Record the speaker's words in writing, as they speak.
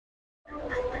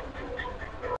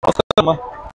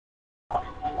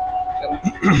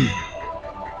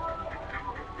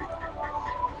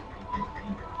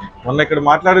మొన్న ఇక్కడ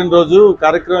మాట్లాడిన రోజు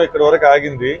కార్యక్రమం ఇక్కడ వరకు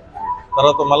ఆగింది.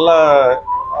 తర్వాత మళ్ళా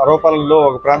ఆరోపాలలో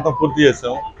ఒక ప్రాంతం పూర్తి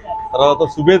చేసాం. తర్వాత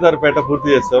సుబేదార్పేట పూర్తి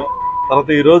చేసాం. తర్వాత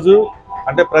ఈరోజు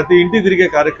అంటే ప్రతి ఇంటి తిరిగే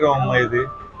కార్యక్రమం అమ్మా. ఇది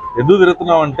ఎందుకు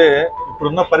తిరుగుతున్నాం అంటే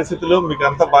ఇప్పుడున్న పరిస్థితుల్లో మీకు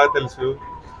అంతా బాగా తెలుసు.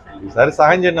 ఈసారి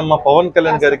సహాయం చేయండి అమ్మా పవన్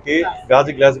కళ్యాణ్ గారికి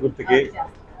గాజు గ్లాస్ గుర్తుకి.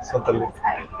 సొంతల్లి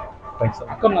థ్యాంక్స్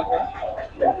అమ్మా.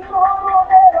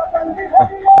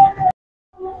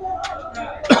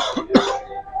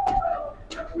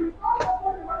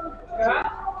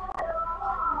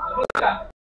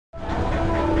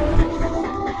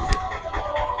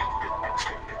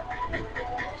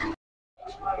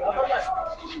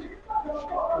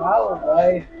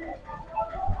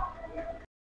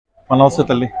 నమస్తే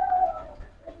తల్లి.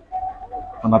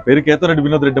 నా పేరు కేతరెడ్డి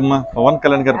వినోద్ రెడ్డి అమ్మా. పవన్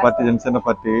కళ్యాణ్ గారి పార్టీ జనసేన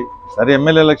పార్టీ. సరే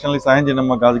ఎమ్మెల్యే ఎలక్షన్లు సాయం చేయండి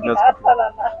అమ్మా గాజు గ్లాస్.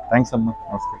 థ్యాంక్స్ అమ్మా.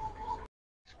 నమస్తే.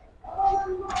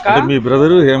 అంటే మీ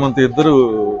బ్రదరు హేమంత్ ఇద్దరు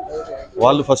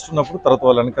వాళ్ళు ఫస్ట్ ఉన్నప్పుడు తర్వాత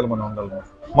వాళ్ళ వెనకాల మనం ఉండాలి.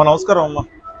 మా నమస్కారం అమ్మా.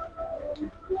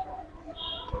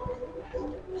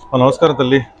 మా నమస్కారం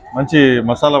తల్లి. మంచి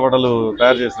మసాలా వడలు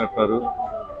తయారు చేసినట్టున్నారు.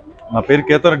 నా పేరు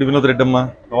కేతరెడ్డి వినోద్ రెడ్డి అమ్మా.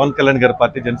 పవన్ కళ్యాణ్ గారి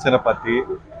పార్టీ జనసేన పార్టీ.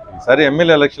 ఈసారి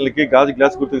ఎమ్మెల్యే ఎలక్షన్లకి గాజు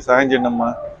గ్లాస్ గుర్తుకి సహాయం చేయండి అమ్మా.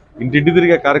 ఇంటింటి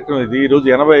తిరిగే కార్యక్రమం ఇది. ఈరోజు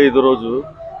 85వ రోజు.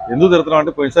 ఎందుకు తిరుగుతున్నాం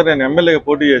అంటే పోయినసారి నేను ఎమ్మెల్యేగా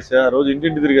పోటీ చేశా. ఆ రోజు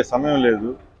ఇంటింటి తిరిగే సమయం లేదు.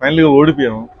 ఫైనల్గా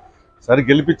ఓడిపోయాము. సరే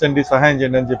గెలిపించండి సహాయం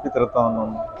చేయండి అని చెప్పి తిరుగుతా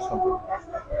ఉన్నాము.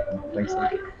 థ్యాంక్స్.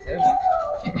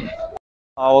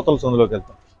 అవతల సందులోకి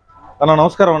వెళ్తాం అన్న.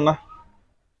 నమస్కారం అన్న.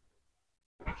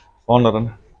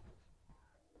 బాగున్నారన్న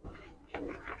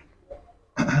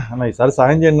అన్న. ఈసారి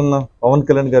సహాయం చేయండి అన్న పవన్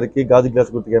కళ్యాణ్ గారికి గాజు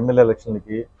గ్లాస్ గుర్తుకి ఎమ్మెల్యే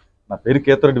ఎలక్షన్లకి. నా పేరు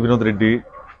కేతరెడ్డి వినోద్ రెడ్డి.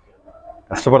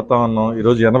 కష్టపడతా ఉన్నాం.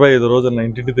 ఈరోజు 85వ రోజు అన్న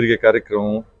ఇంటింటి తిరిగే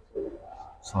కార్యక్రమం.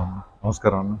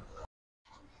 నమస్కారం అన్న.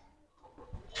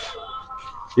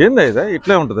 ఏందా ఇదే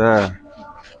ఇట్లే ఉంటుందా?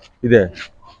 ఇదే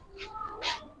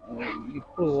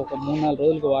ఇప్పుడు ఒక 3-4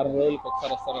 రోజులకు వారం రోజులకు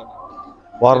ఒకసారి వస్తారా?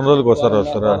 వారం రోజులకు ఒకసారి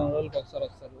వస్తారా?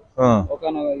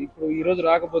 ఇప్పుడు ఈ రోజు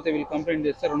రాకపోతే వీళ్ళు కంప్లైంట్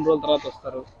చేస్తే 2 రోజుల తర్వాత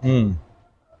వస్తారు.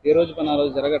 ఏ రోజు పని ఆ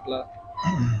రోజు జరగట్లా.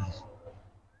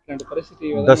 ఇట్లాంటి పరిస్థితి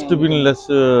డస్ట్బిన్ లెస్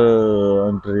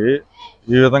అంటే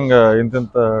ఈ విధంగా ఇంత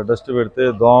డస్ట్ పెడితే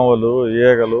దోమలు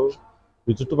ఈగలు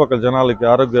ఈ చుట్టుపక్కల జనాలకి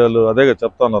ఆరోగ్యాలు అదేగా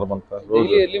చెప్తా ఉన్నారు. మనకు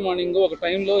ఎర్లీ మార్నింగ్ ఒక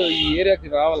టైంలో ఈ ఏరియాకి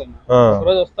రావాలన్నా ఒక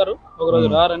రోజు వస్తారు, ఒక రోజు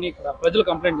రారని ఇక్కడ ప్రజలు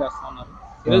కంప్లైంట్ చేస్తా ఉన్నారు.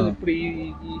 ఈరోజు ఇప్పుడు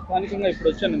ఈ స్థానికంగా ఇప్పుడు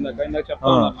వచ్చాను ఇందాక చెప్తా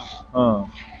ఉన్నారు.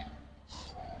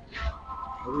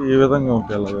 ఈ విధంగా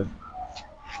ఉంటాయి. అలాగే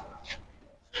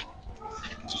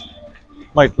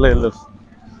మా ఇట్లా వెళ్ళొస్తుంది.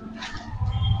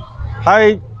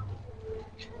 హాయ్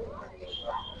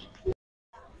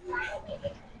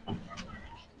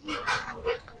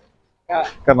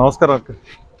అక్క. నమస్కారం అక్క.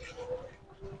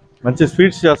 మంచి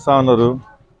స్వీట్స్ చేస్తా ఉన్నారు.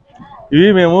 ఇవి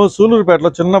మేము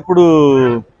సూలూరుపేటలో చిన్నప్పుడు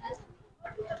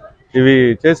ఇవి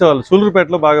చేసేవాళ్ళు.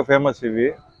 సూలూరుపేటలో బాగా ఫేమస్ ఇవి.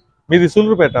 మీది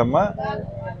సూలూరుపేట అమ్మా?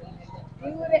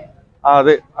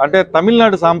 అదే అంటే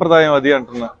తమిళనాడు సాంప్రదాయం అది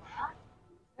అంటున్నా.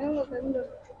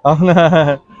 అవునా?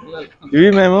 ఇవి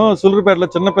మేము సూలూరుపేటలో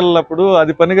చిన్నపిల్లలప్పుడు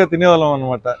అది పనిగా తినేవాళ్ళం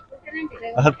అనమాట.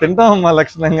 తింటామమ్మా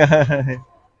లక్షణంగా.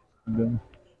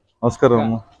 నమస్కారం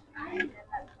అమ్మా.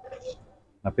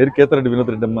 నా పేరు కేతరెడ్డి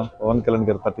వినోద్ రెడ్డి అమ్మా. పవన్ కళ్యాణ్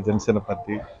గారి పార్టీ జనసేన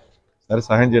పార్టీ. సరే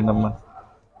సహాయం చేయండి అమ్మా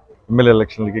ఎమ్మెల్యే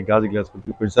ఎలక్షన్లకి గాజు గ్లాస్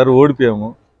గుర్తుకి. కొన్నిసారి ఓడిపోయాము.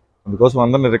 అందుకోసం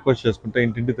అందరినీ రిక్వెస్ట్ చేసుకుంటే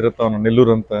ఇంటింటి తిరుగుతా ఉన్నాం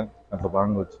నెల్లూరు అంతా. అట్లా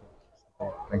బాగా వచ్చి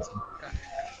థ్యాంక్స్.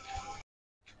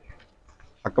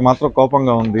 అక్క మాత్రం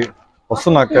కోపంగా ఉంది.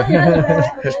 వస్తున్నా అక్క.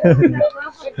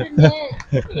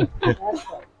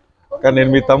 కానీ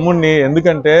నేను మీ తమ్ముడిని,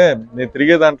 ఎందుకంటే నేను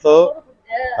తిరిగే దాంట్లో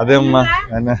అదే అమ్మా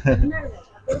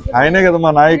ఆయనే కదా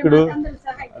మా నాయకుడు.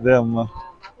 అదే అమ్మా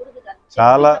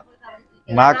చాలా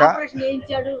నాకా.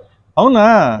 అవునా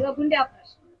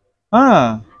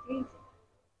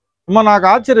అమ్మా? నాకు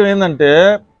ఆశ్చర్యం ఏంటంటే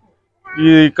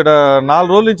ఇక్కడ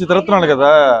 4 రోజుల నుంచి తిరుగుతున్నాడు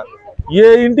కదా, ఏ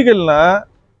ఇంటికి వెళ్ళినా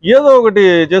ఏదో ఒకటి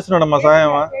చేస్తున్నాడమ్మా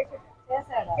సాయమా.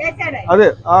 అదే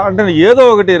అంటే ఏదో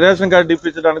ఒకటి రేషన్ కార్డు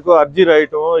ఇప్పించడానికి అర్జీ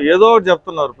రాయటం ఏదో ఒకటి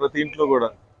చెప్తున్నారు ప్రతి ఇంట్లో కూడా.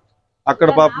 అక్కడ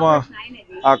పాపం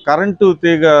ఆ కరెంటు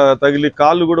తీగ తగిలి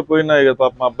కాళ్ళు కూడా పోయినాయి కదా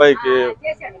పాపం అబ్బాయికి.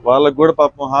 వాళ్ళకి కూడా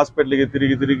పాపం హాస్పిటల్కి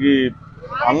తిరిగి తిరిగి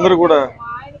అందరూ కూడా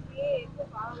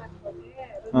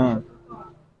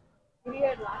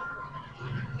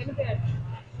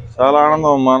చాలా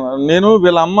ఆనందం అమ్మా. నేను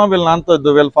వీళ్ళ అమ్మ వీళ్ళ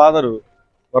నాన్నతో వీళ్ళ ఫాదరు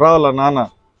వరాల నాన్న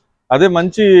అదే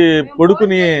మంచి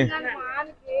కొడుకుని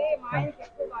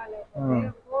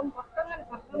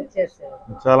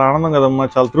చాలా ఆనందం కదమ్మా.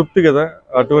 చాలా తృప్తి కదా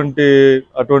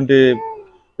అటువంటి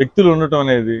వ్యక్తులు ఉండటం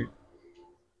అనేది.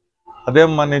 అదే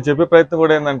అమ్మా నేను చెప్పే ప్రయత్నం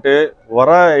కూడా ఏంటంటే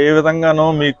ఏ విధంగానో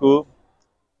మీకు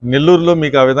నెల్లూరులో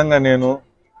మీకు ఆ విధంగా నేను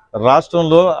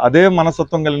రాష్ట్రంలో అదే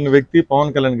మనస్తత్వం కలిగిన వ్యక్తి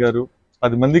పవన్ కళ్యాణ్ గారు.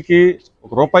 10 మందికి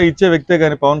 ₹1 ఇచ్చే వ్యక్తే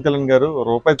కానీ పవన్ కళ్యాణ్ గారు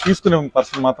 ₹1 తీసుకునే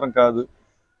పర్సన్ మాత్రం కాదు.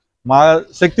 మా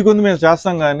శక్తి కొంది మేము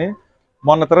చేస్తాం. కానీ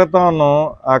మొన్న తిరుగుతా ఉన్నాం,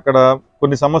 అక్కడ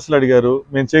కొన్ని సమస్యలు అడిగారు,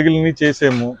 మేము చేయగలిగినవి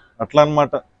చేసాము అట్లా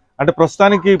అనమాట. అంటే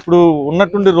ప్రస్తుతానికి ఇప్పుడు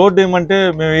ఉన్నట్టుండి రోడ్డు ఏమంటే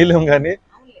మేము వేయలేము, కానీ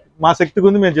మా శక్తి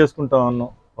కొంది మేము చేసుకుంటాం అన్నాం.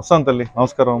 వస్తాం తల్లి.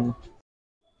 నమస్కారం అమ్మ.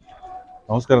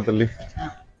 నమస్కారం తల్లి.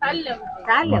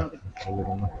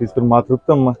 తీసుకుని మా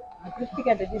తృప్తి అమ్మా.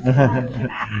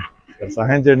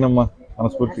 సహాయం చేయండి అమ్మా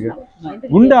మనస్ఫూర్తిగా.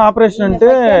 గుండె ఆపరేషన్ అంటే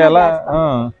ఎలా?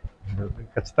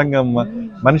 ఖచ్చితంగా అమ్మా,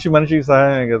 మనిషికి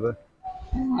సహాయమే కదా.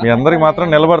 మీ అందరికి మాత్రం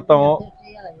నిలబడతాము.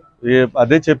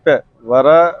 అదే చెప్పా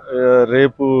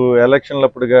రేపు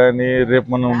ఎలక్షన్లప్పుడు కానీ రేపు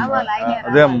మనం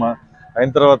అదే అమ్మా అయిన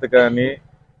తర్వాత కానీ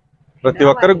ప్రతి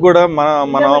ఒక్కరికి కూడా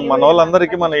మన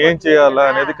వాళ్ళందరికీ మనం ఏం చేయాలా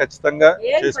అనేది ఖచ్చితంగా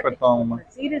చేసి పెడతామమ్మా.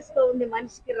 సీరియస్ గా ఉంది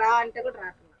మనిషికి రా అంటే కూడా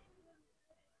రావట్లేదు.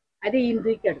 అది ఈయన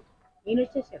దూకాడు, ఈయన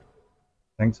వచ్చేసాడు.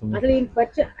 అసలు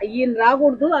ఈయన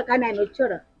రాకూడదు కానీ ఆయన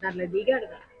వచ్చాడు, దాంట్లో దిగాడు.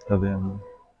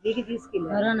 దిగి తీసుకెళ్ళి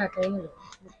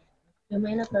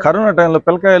కరోనా టైంలో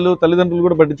పిల్లకాయలు తల్లిదండ్రులు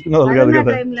కూడా పట్టించుకునే వాళ్ళు కాదు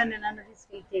కదా.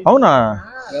 అవునా?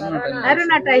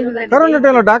 కరోనా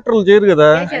టైంలో డాక్టర్లు చేయరు కదా.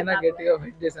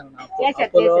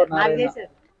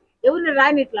 ఎవరిని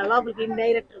రాని ఇట్లా లోపలికి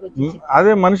డైరెక్టర్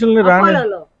అదే మనుషుల్ని రాని.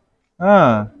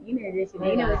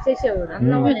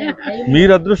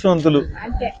 మీరు అదృష్టవంతులు.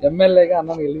 ఎమ్మెల్యేగా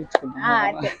అన్నం గెలిపించుకున్నాం.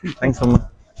 థ్యాంక్స్ అమ్మా.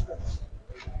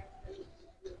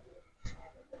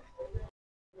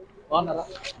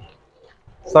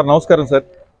 సార్ నమస్కారం సార్.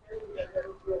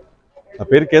 నా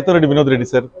పేరు కేతరెడ్డి వినోద్ రెడ్డి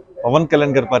సార్. పవన్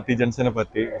కళ్యాణ్ గారి పార్టీ జనసేన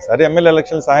పార్టీ. సరే ఎమ్మెల్యే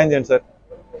ఎలక్షన్ సహాయం చేయండి sir.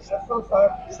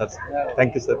 Sir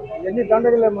thank you sir.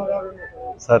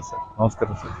 Sir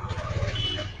నమస్కారం sir.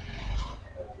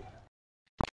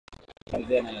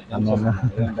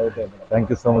 Thank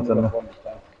you so much అన్న.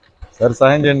 సార్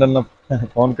సహాయం చేయండి అన్న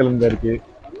పవన్ కళ్యాణ్ గారికి.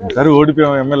 సరే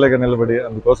ఓడిపోయాం ఎమ్మెల్యేగా నిలబడి,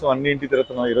 అందుకోసం అన్ని ఇంటికి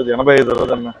తిరుగుతున్నాం. ఈరోజు 85వ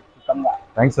రోజు అన్న.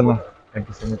 థ్యాంక్స్ అన్న. థ్యాంక్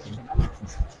యూ సో మచ్ అన్న.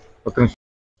 ఒక్క నిమిషం.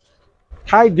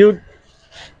 Hi dude,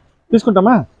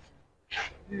 తీసుకుంటామా?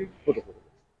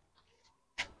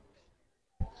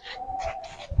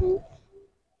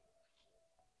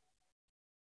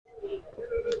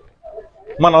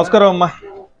 అమ్మా నమస్కారం అమ్మా.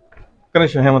 ఒక్క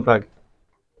నిమిషం హేమంత్ ఆగి.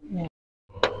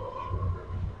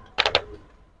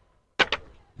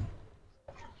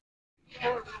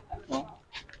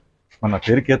 మన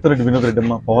పేరు కేతరెడ్డి వినోద్ రెడ్డి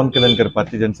అమ్మ. పవన్ కళ్యాణ్ గారి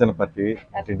పార్టీ జనసేన పార్టీ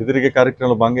ఇంటి తిరిగే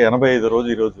కార్యక్రమంలో భాగంగా 85వ రోజు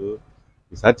ఈరోజు.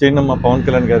 ఈసారి చేయండి అమ్మా పవన్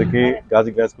కళ్యాణ్ గారికి,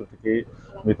 గాజు గ్యాస్ గుర్తుకి,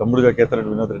 మీ తమ్ముడుగా కేతరెడ్డి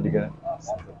వినోద్ రెడ్డిగా.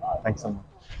 థ్యాంక్స్ అమ్మా.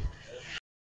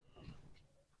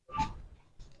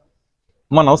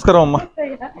 అమ్మా నమస్కారం అమ్మా.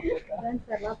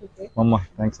 అమ్మా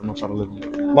థ్యాంక్స్ అమ్మా. పర్వాలేదు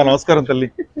అమ్మా. నమస్కారం తల్లి.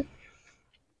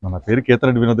 మన పేరు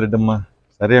కేతరెడ్డి వినోద్ రెడ్డి అమ్మా.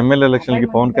 సరే ఎమ్మెల్యే ఎలక్షన్కి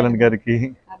పవన్ కళ్యాణ్ గారికి.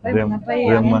 అదే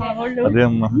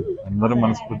అమ్మా అందరూ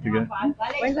మనస్ఫూర్తిగా.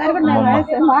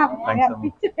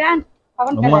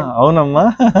 అమ్మా అవునమ్మా.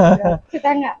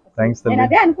 థ్యాంక్స్ తల్లి.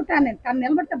 అదే అనుకుంటాను, నేను తను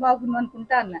నిలబడితే బాగుంది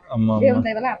అనుకుంటాను.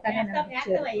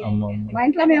 మా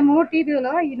ఇంట్లో మేము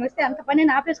టీవీలో ఈయన వస్తే అంత పని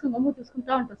ఆపేసుకుని గమ్ము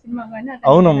చూసుకుంటా ఉంటాం సినిమా.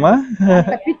 అవునమ్మా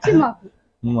పిచ్చి మాకు.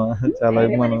 అమ్మా చాలా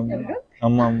అభిమానం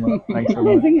అమ్మా.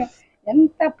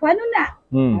 ఎంత పనున్నా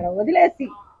వదిలేసి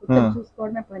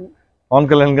చూసుకోవడమే పని. పవన్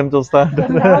కళ్యాణ్ గారిని చూస్తా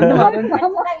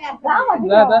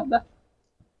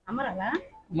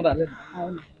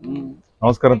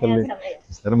నమస్కారం తల్లి.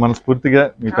 సరే మనస్ఫూర్తిగా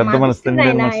మీ పెద్ద మనసు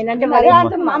తండ్రి.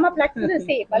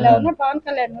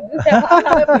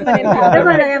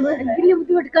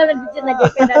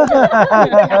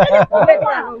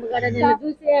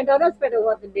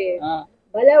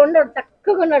 భలే ఉన్నాడు,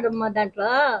 చక్కగా ఉన్నాడు అమ్మా. దాంట్లో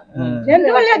నేను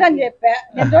చూడలేదని చెప్పా,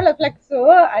 నేను చూడలేదు ఫ్లెక్స్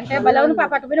అంటే భలే ఉన్న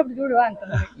పాప అటు పోయినప్పుడు చూడు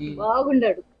అంటున్నాడు.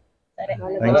 బాగున్నాడు.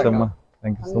 థ్యాంక్స్ అమ్మా.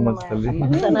 థ్యాంక్ యూ సో మచ్ తల్లి.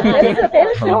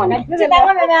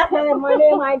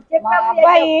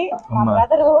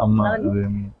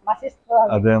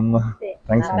 అదే అమ్మా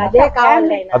థ్యాంక్స్ అమ్మా.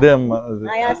 అదే అమ్మా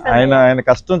ఆయన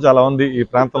కష్టం చాలా ఉంది ఈ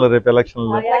ప్రాంతంలో రేపు ఎలక్షన్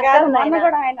లో.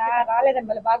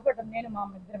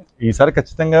 ఈసారి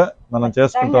ఖచ్చితంగా మనం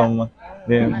చేసుకుంటాం అమ్మా.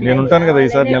 నేను ఉంటాను కదా,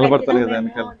 ఈసారి నిలబడతాను కదా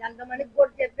వెనకాల.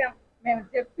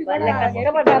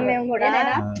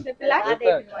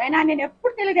 నేను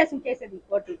ఎప్పుడు తెలుగుదేశం చేసేది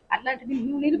ఓటు, అట్లాంటిది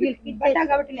నువ్వు నిలిపిస్తావు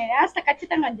కాబట్టి నేను వేస్తా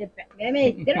ఖచ్చితంగా అని చెప్పా. మేమే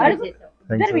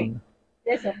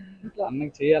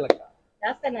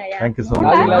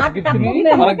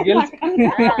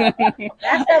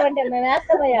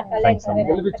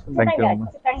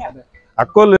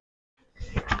అక్కోళ్ళు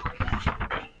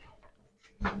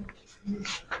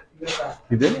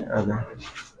ఇదే అదే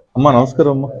అమ్మా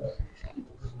నమస్కారం అమ్మా.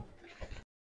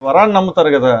 వరాన్ని నమ్ముతారు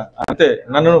కదా, అంతే.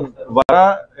 నన్ను వర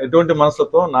ఎటువంటి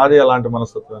మనస్తత్వం, నాది అలాంటి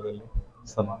మనస్తత్వం.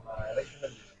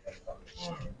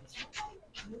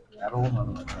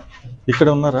 ఇక్కడ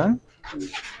ఉన్నారా?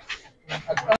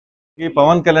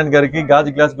 పవన్ కళ్యాణ్ గారికి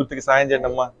గాజు గ్లాస్ గుర్తుకి సాయం చేయండి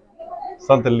అమ్మా.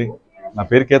 వస్తాను తల్లి. నా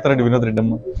పేరు కేతరెడ్డి వినోద్ రెడ్డి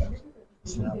అమ్మా.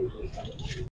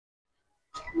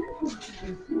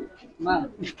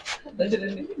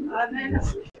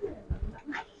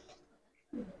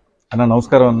 అన్న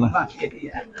నమస్కారం అన్న.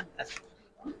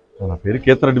 నా పేరు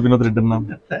కేతరెడ్డి వినోద్ రెడ్డి అన్న.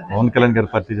 పవన్ కళ్యాణ్ గారి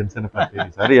పార్టీ, జనసేన పార్టీ.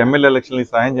 ఈసారి ఎమ్మెల్యే ఎలక్షన్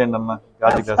సాయం చేయండి అన్న.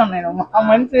 గాజు గ్లాస్.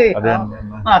 అదే అన్న.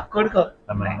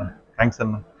 థ్యాంక్స్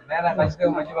అన్న.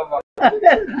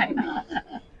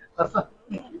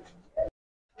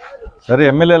 సరే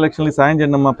ఎమ్మెల్యే ఎలక్షన్ సాయం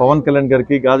చేయండి అమ్మా. పవన్ కళ్యాణ్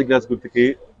గారికి గాజు గ్లాస్ గుర్తుకి.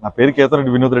 నా పేరు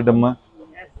కేతరెడ్డి వినోద్ రెడ్డి అమ్మా.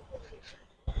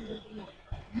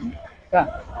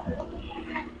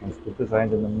 సాయం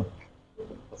చేయండి అమ్మా.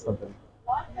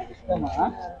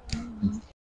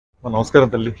 నమస్కారం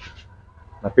తల్లి.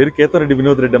 నా పేరు కేతరెడ్డి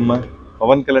వినోద్ రెడ్డి అమ్మా.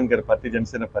 పవన్ కళ్యాణ్ గారి పార్టీ,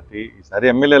 జనసేన పార్టీ. ఈసారి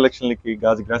ఎమ్మెల్యే ఎలక్షన్లకి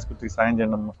గాజు గ్లాస్ గుర్తుకి సాయం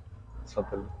చేయండి అమ్మా.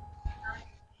 తల్లి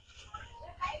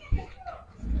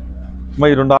అమ్మా.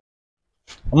 ఈ రెండు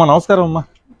అమ్మా నమస్కారం అమ్మా.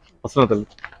 వస్తున్నా తల్లి.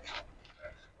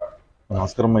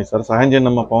 నమస్కారం అమ్మా. ఈసారి సహాయం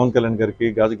చేయండి అమ్మా. పవన్ కళ్యాణ్ గారికి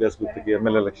గాజు గ్లాస్ గుర్తుకి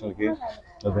ఎమ్మెల్యే ఎలక్షన్లకి.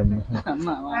 అదే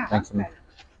థ్యాంక్స్ అమ్మా.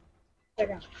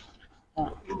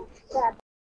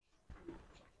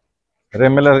 సరే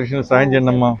ఎమ్మెల్యే ఎలక్షన్ సాయం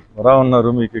చేయండి అమ్మా. వరా ఉన్నారు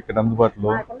మీకు ఇక్కడ అందుబాటులో.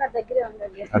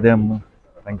 అదే అమ్మా.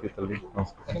 థ్యాంక్ యూ తల్లి.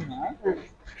 నమస్కారం.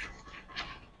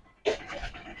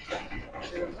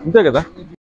 అంతే కదా,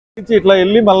 ఇట్లా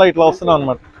వెళ్ళి మళ్ళీ ఇట్లా వస్తున్నాం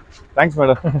అనమాట. Thanks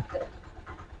madam.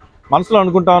 మనసులో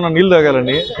అనుకుంటా ఉన్నా నీళ్ళు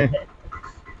తాగాలని.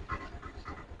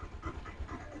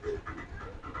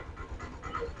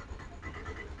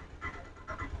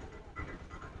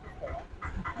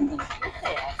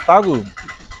 తాగు.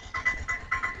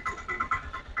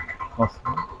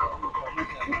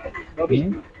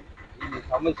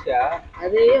 సమస్య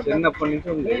చిన్నప్పటి నుంచి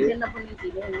ఉంది.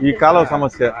 ఈ కాలువ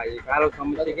సమస్య. ఈ కాలువ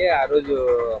సమస్యకి ఆ రోజు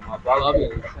మా బాబు.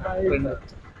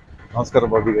 నమస్కారం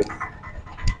బాబీ గారు.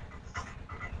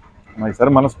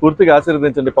 ఈసారి మనస్ఫూర్తిగా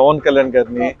ఆశీర్వదించండి పవన్ కళ్యాణ్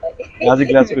గారిని, గాజు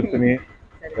గ్లాస్ గుర్తుని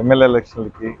ఎమ్మెల్యే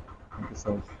ఎలక్షన్లకి.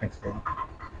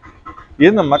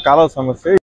 ఏందమ్మా కాలువ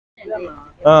సమస్య?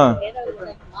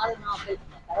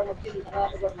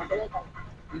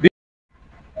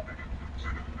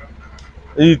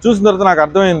 ఇది చూసిన తర్వాత నాకు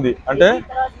అర్థమైంది. అంటే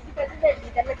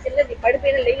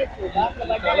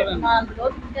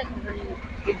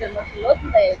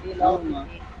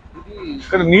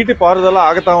ఇక్కడ నీటి పారుదల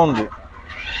ఆగుతా ఉంది.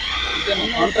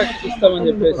 కాంట్రాక్ట్ ఇస్తామని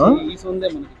చెప్పేసి ఈ సందే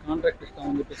మనకి కాంట్రాక్ట్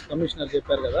ఇస్తామని చెప్పేసి కమిషనర్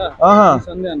చెప్పారు కదా.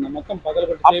 సందే అన్న మొత్తం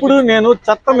పగలగొట్టి. అప్పుడు నేను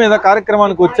చెత్త మీద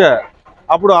కార్యక్రమానికి వచ్చా.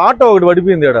 అప్పుడు ఆటో ఒకటి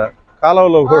పడిపోయింది ఇక్కడ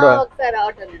కాలువలో కూడా.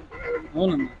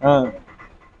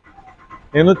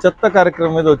 నేను చెత్త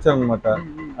కార్యక్రమం మీద వచ్చాను అనమాట.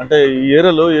 అంటే ఈ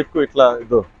ఏరియాలో ఎక్కువ ఇట్లా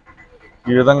ఇదో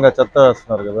ఈ విధంగా చెత్త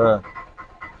వేస్తున్నారు కదా.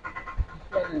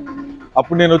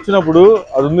 అప్పుడు నేను వచ్చినప్పుడు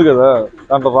అది ఉంది కదా,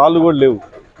 దాంట్లో రాళ్ళు కూడా లేవు.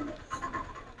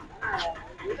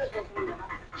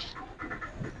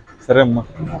 సరే అమ్మా.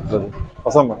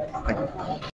 వసమ్మా.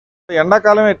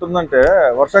 ఎండాకాలం ఎట్టుందంటే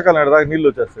వర్షాకాలం ఎడదాకా నీళ్ళు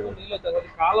వచ్చేస్తాయి.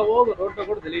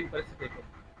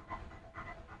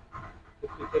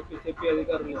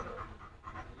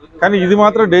 కానీ ఇది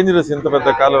మాత్రం డేంజరస్. ఇంత పెద్ద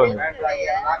కాలువ అనేది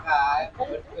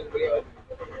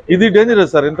ఇది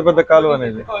డేంజరస్ సార్. ఇంత పెద్ద కాలువ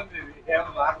అనేది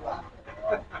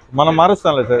మనం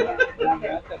మారుస్తాంలే సార్.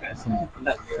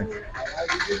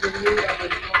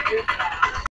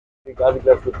 గాజు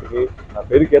గ్లాస్ గుర్తుకి. నా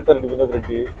పేరు కేతరెడ్డి వినోద్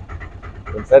రెడ్డి.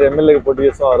 ఒకసారి ఎమ్మెల్యేకి పోటీ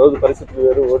చేస్తాం. ఆ రోజు పరిస్థితులు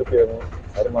వేరు, ఓడిపోయాను.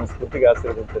 సరే మనస్ఫూర్తిగా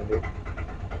ఆశీర్వదించండి.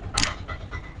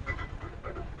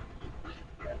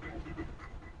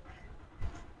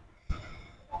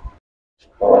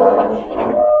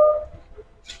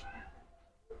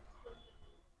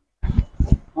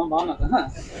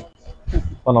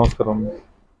 నమస్కారం.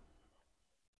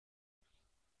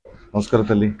 నమస్కారం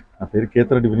తల్లి. నా పేరు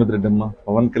కేతరెడ్డి వినోద్ రెడ్డి అమ్మ.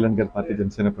 పవన్ కళ్యాణ్ గారి పార్టీ,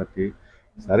 జనసేన పార్టీ.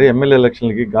 సరే ఎమ్మెల్యే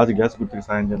ఎలక్షన్లకి గాజు గ్లాస్ గుర్తుకి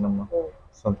సాయం చేయండి అమ్మా.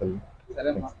 వస్తాను తల్లి.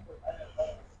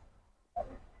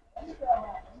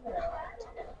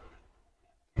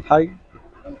 హాయ్.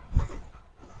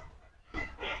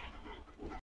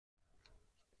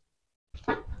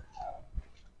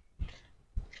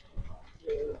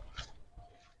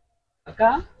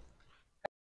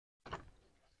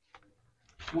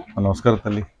 నమస్కారం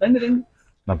తల్లి.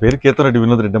 నా పేరు కేతరెడ్డి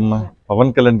వినోద్ రెడ్డి అమ్మ.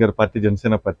 పవన్ కళ్యాణ్ గారి పార్టీ,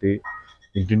 జనసేన పార్టీ.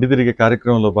 ఇంటింటి తిరిగే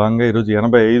కార్యక్రమంలో భాగంగా ఈరోజు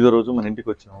 85వ రోజు మన ఇంటికి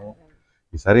వచ్చాము.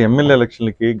 ఈసారి ఎమ్మెల్యే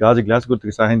ఎలక్షన్లకి గాజు గ్లాస్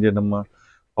గుర్తుకి సహాయం చేయండి అమ్మా.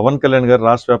 పవన్ కళ్యాణ్ గారు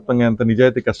రాష్ట్ర వ్యాప్తంగా ఎంత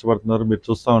నిజాయితీ కష్టపడుతున్నారో మీరు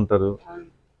చూస్తూ ఉంటారు.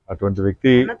 అటువంటి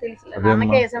వ్యక్తి.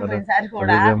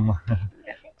 అదేమ్మా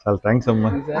చాలా థ్యాంక్స్ అమ్మా.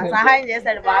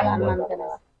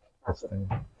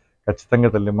 ఖచ్చితంగా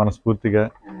తల్లి, మనస్ఫూర్తిగా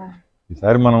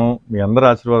ఈసారి మనం మీ అందరి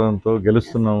ఆశీర్వాదంతో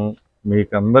గెలుస్తున్నాము.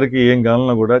 మీకు అందరికీ ఏం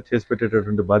కావాలన్నా కూడా చేసి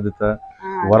పెట్టేటటువంటి బాధ్యత.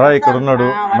 వరా ఇక్కడ ఉన్నాడు,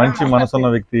 మంచి మనసున్న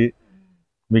వ్యక్తి,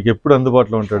 మీకు ఎప్పుడు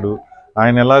అందుబాటులో ఉంటాడు.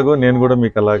 ఆయన ఎలాగో నేను కూడా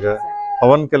మీకు అలాగా,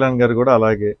 పవన్ కళ్యాణ్ గారు కూడా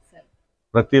అలాగే,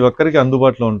 ప్రతి ఒక్కరికి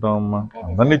అందుబాటులో ఉంటాం అమ్మా.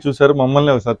 అందరినీ చూశారు,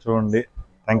 మమ్మల్ని ఒకసారి చూడండి.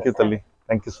 థ్యాంక్ యూ తల్లి,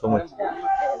 థ్యాంక్ యూ సో మచ్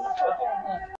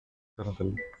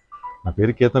తల్లి. నా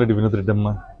పేరు కేతనరెడ్డి వినోద్ రెడ్డి అమ్మ,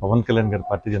 పవన్ కళ్యాణ్ గారి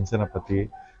పార్టీ జనసేన పార్టీ.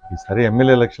 ఈసారి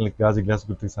ఎమ్మెల్యే ఎలక్షన్లకి గాజు గ్లాస్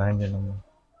గుర్తుకి సహాయం చేయండి అమ్మా.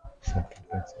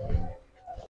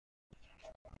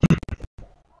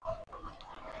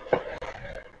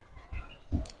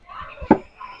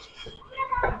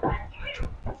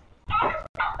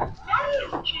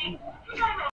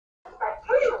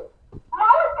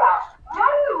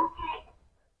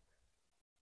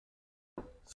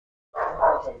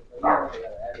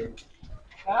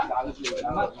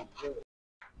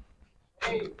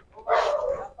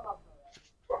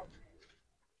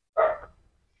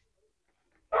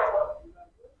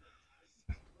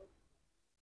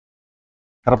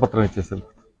 కరపత్రం ఇచ్చేసారు.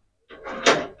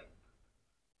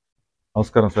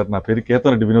 నమస్కారం సార్, నా పేరు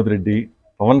కేతనరెడ్డి వినోద్ రెడ్డి,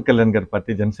 పవన్ కళ్యాణ్ గారి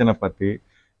పార్టీ జనసేన పార్టీ.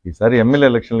 ఈసారి ఎమ్మెల్యే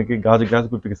ఎలక్షన్లకి గాజు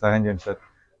గుర్తుకి సహాయం చేయండి సార్.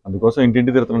 అందుకోసం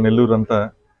ఇంటింటి తిరుగుతున్న నెల్లూరు అంతా,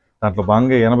 దాంట్లో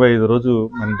భాగంగా 85 రోజు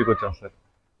మన ఇంటికి వచ్చాం సార్.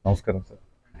 నమస్కారం సార్.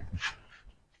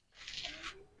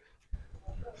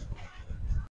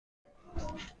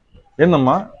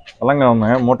 ఏందమ్మా బలంగా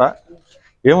ఉన్నాయా మూట?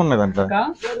 ఏమున్నాయి దాంట్లో?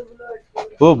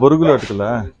 ఓ బొరుగులు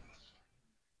అటుకులా?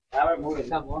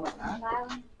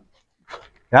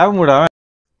 53.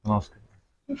 నమస్కారం,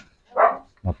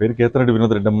 నా పేరు కేతనరెడ్డి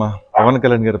వినోద్ రెడ్డి అమ్మ, పవన్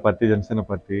కళ్యాణ్ గారి పార్టీ జనసేన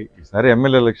పార్టీ. ఈసారి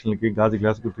ఎమ్మెల్యే ఎలక్షన్లకి గాజు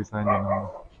గ్లాస్ గుర్తుకి సాయం చేయండి.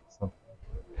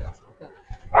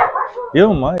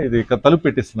 ఏమమ్మా ఇది తలుపు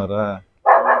పెట్టిస్తున్నారా?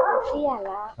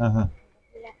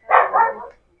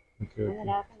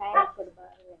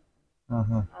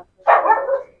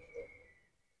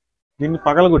 దీన్ని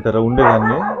పగలగొట్టారా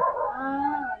ఉండేదాన్ని?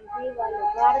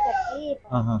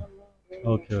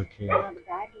 ఓకే ఓకే,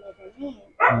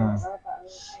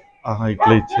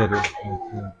 ఇట్లా ఇచ్చారు. ఓకే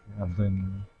ఓకే, అర్థమైంది.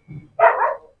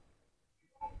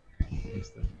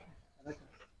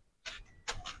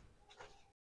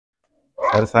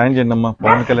 సరే సాయం చేయండి అమ్మా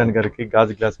పవన్ కళ్యాణ్ గారికి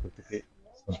గాజు గ్లాస్ గుర్తుకి.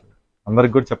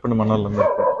 అందరికి కూడా చెప్పండి, మన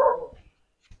వాళ్ళందరికీ.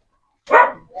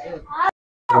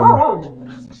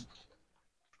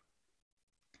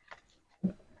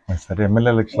 సరే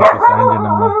ఎమ్మెల్యే ఎలక్షన్కి సాయం చేయండి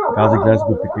అమ్మా గాజు గ్లాస్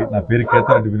గుర్తుకి. నా పేరు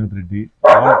కేతనరెడ్డి వినోద్ రెడ్డి,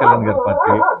 పవన్ కళ్యాణ్ గారి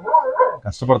పార్టీ.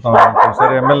 కష్టపడతాం,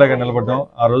 ఒకసారి ఎమ్మెల్యేగా నిలబడ్డాం,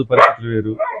 ఆ రోజు పరిస్థితులు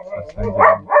వేరు. సాయం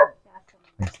చేయండి.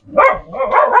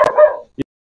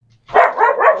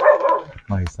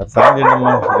 సార్ సాయం చేయండి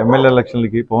అమ్మా ఎమ్మెల్యే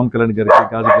ఎలక్షన్లకి పవన్ కళ్యాణ్ గారికి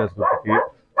గాజు గ్లాస్ గుర్తుకి.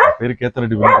 నా పేరు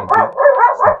కేతనరెడ్డి వినోద్ రెడ్డి.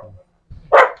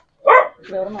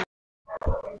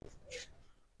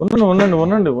 ఉండండి ఉండండి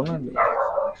ఉండండి,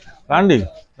 రాండి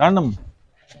రాండమ్మా.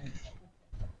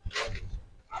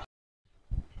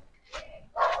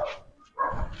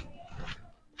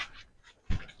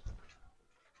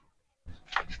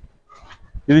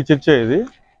 ఇది చర్చ. ఇది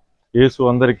యేసు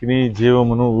అందరికీ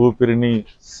జీవమును ఊపిరిని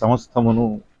సమస్తమును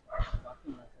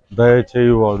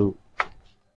దయచేయువాడు.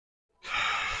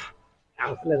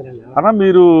 అన్న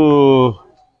మీరు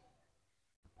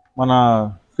మన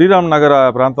శ్రీరామ్ నగర్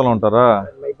ప్రాంతంలో ఉంటారా?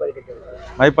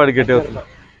 మైపాడి గేట్ అవుతుంది,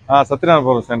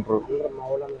 సత్యనారాయణపురం సెంటర్.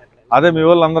 అదే మీ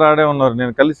వాళ్ళు అందరూ ఆడే ఉన్నారు,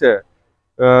 నేను కలిసే.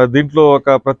 దీంట్లో ఒక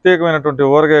ప్రత్యేకమైనటువంటి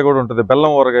ఊరగాయ కూడా ఉంటుంది,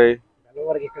 బెల్లం ఊరగాయ.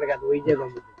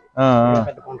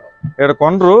 ఇక్కడ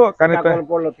కొనరు కానీ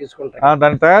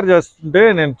దాన్ని తయారు చేస్తుంటే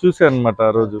నేను చూసాను అనమాట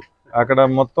ఆ రోజు. అక్కడ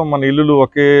మొత్తం మన ఇల్లులు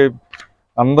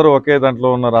అందరూ ఒకే దాంట్లో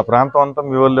ఉన్నారు, ఆ ప్రాంతం అంతా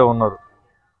మీ వాళ్ళే ఉన్నారు.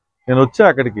 నేను వచ్చా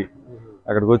అక్కడికి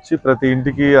వచ్చి ప్రతి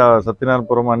ఇంటికి ఆ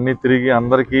సత్యనారాయణపురం అన్ని తిరిగి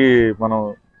అందరికీ మనం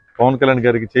పవన్ కళ్యాణ్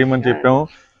గారికి చేయమని చెప్పాము,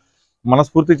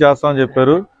 మనస్ఫూర్తి చేస్తామని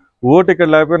చెప్పారు. ఓటు ఇక్కడ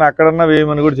లేకపోయినా అక్కడన్నా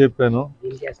వేయమని కూడా చెప్పాను.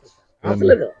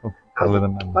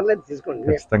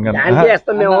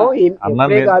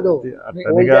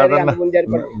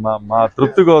 మా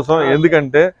తృప్తి కోసం,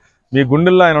 ఎందుకంటే మీ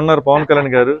గుండెల్లో ఆయన ఉన్నారు పవన్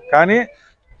కళ్యాణ్ గారు, కానీ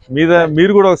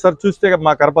మీరు కూడా ఒకసారి చూస్తే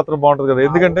మా కరపత్రం బాగుంటుంది కదా.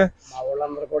 ఎందుకంటే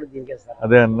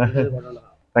అదే అన్న,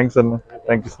 థ్యాంక్స్ అన్న,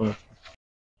 థ్యాంక్ యూ సో మచ్.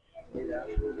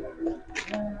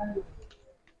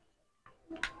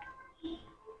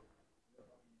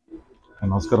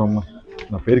 నమస్కారం అమ్మా,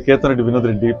 నా పేరు కేతనరెడ్డి వినోద్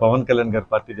రెడ్డి, పవన్ కళ్యాణ్ గారి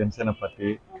పార్టీ జనసేన పార్టీ.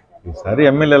 ఈసారి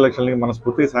ఎమ్మెల్యే ఎలక్షన్లకి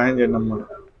మనస్ఫూర్తిగా సాయం చేయండి అమ్మా.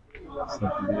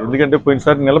 ఎందుకంటే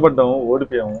పోయినసారి నిలబడ్డాము,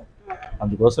 ఓడిపోయాము.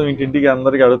 అందుకోసం ఇంటింటికి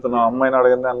అందరికీ అడుగుతున్నాం, అమ్మాయిని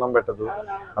అడగండి అన్నం పెట్టదు.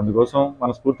 అందుకోసం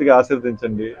మనస్ఫూర్తిగా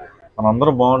ఆశీర్వదించండి, మనం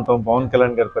అందరం బాగుంటాం పవన్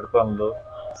కళ్యాణ్ గారి పరిపాలనలో.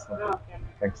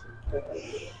 థ్యాంక్స్.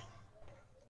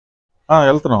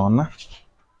 వెళ్తున్నాం అన్న.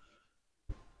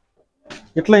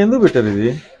 ఇట్లా ఎందుకు పెట్టారు ఇది?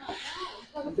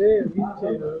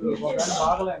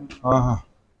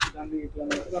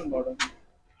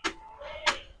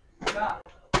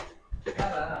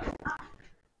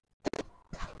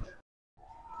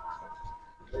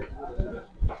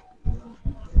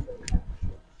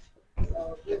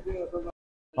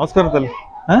 నమస్కారం తల్లి.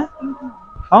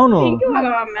 అవును,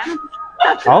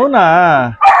 అవునా?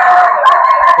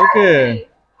 ఓకే,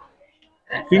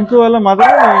 పింకు వల్ల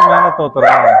మదర్ మేనత్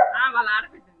అవుతారా?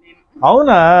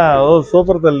 అవునా? ఓ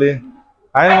సూపర్ తల్లి.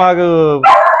 ఆయన మాకు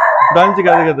డాన్స్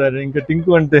కాదు కదా, ఇంకా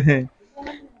టింకు అంటే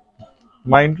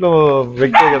మా ఇంట్లో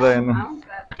వ్యక్తే కదా ఆయన.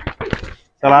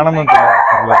 చాలా ఆనందం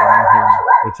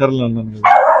విచారణలో ఉన్నాను కదా.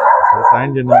 సాయం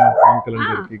చేయండి పవన్ కళ్యాణ్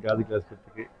గారికి, గాజు క్లాస్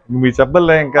పెట్టికి. మీ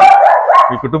చెప్పలే, ఇంకా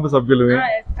మీ కుటుంబ సభ్యులు.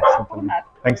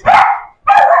 థ్యాంక్స్.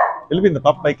 వెళ్ళిపోయింది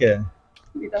పాప పైకే?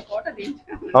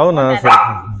 అవునా? సరే.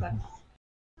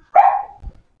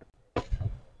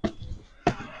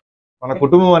 మన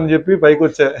కుటుంబం అని చెప్పి పైకి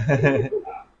వచ్చా.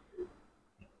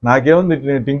 నాకేముంది,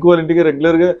 టింకు వాళ్ళ ఇంటికి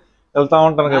రెగ్యులర్ గా వెళ్తా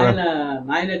ఉంటాను కదా.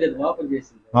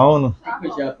 అవును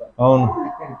అవును,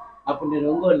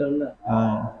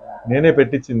 నేనే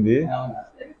పెట్టించింది.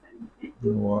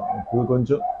 ఇప్పుడు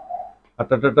కొంచెం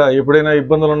అట్టట ఎప్పుడైనా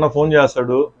ఇబ్బందులు ఉన్నా ఫోన్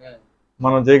చేస్తాడు,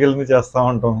 మనం చేయగలిగింది చేస్తా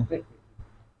ఉంటాం.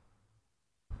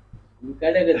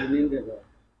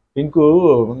 టింకు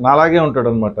నాలాగే ఉంటాడు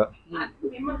అనమాట.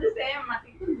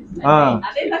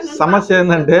 సమస్య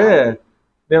ఏంటంటే,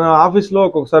 నేను ఆఫీస్లో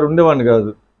ఒక్కొక్కసారి ఉండేవాడిని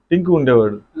కాదు, టింకు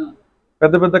ఉండేవాడు.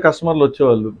 పెద్ద పెద్ద కస్టమర్లు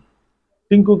వచ్చేవాళ్ళు.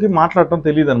 టింకుకి మాట్లాడటం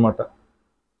తెలియదు అనమాట,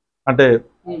 అంటే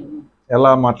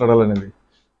ఎలా మాట్లాడాలనేది.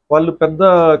 వాళ్ళు పెద్ద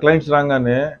క్లయింట్స్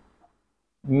రాగానే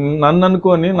నన్ను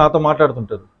అనుకొని నాతో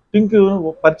మాట్లాడుతుంటారు. టింకు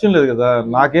పరిచయం లేదు కదా,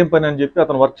 నాకేం పని అని చెప్పి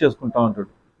అతను వర్క్ చేసుకుంటా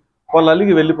ఉంటాడు. వాళ్ళు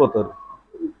అలిగి వెళ్ళిపోతారు.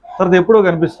 తర్వాత ఎప్పుడో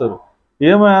కనిపిస్తారు.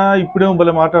 ఏమా ఇప్పుడేమో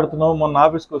భలే మాట్లాడుతున్నావు, మొన్న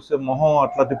ఆఫీస్కి వస్తే మొహం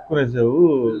అట్లా తిప్పుకునేసావు,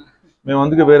 మేము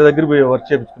అందుకే వేరే దగ్గర పోయి వర్క్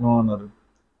చేయించుకున్నాం అన్నారు.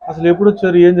 అసలు ఎప్పుడు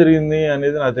వచ్చారు, ఏం జరిగింది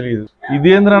అనేది నాకు తెలియదు.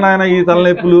 ఇదేంద్ర నాయన ఈ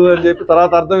తలనొప్పులు అని చెప్పి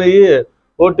తర్వాత అర్థమయ్యి,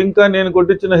 ఓ టింకా నేను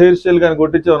కొట్టించిన హెయిర్ స్టైల్ కానీ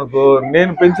కొట్టించావు అనుకో,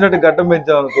 నేను పెంచినట్టు గడ్డం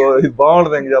పెంచావు అనుకో, ఇది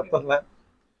బాగుండదు ఇంక చెప్తున్నా.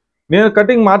 నేను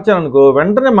కటింగ్ మార్చాను అనుకో,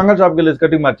 వెంటనే మంగళ షాప్కి వెళ్ళేసి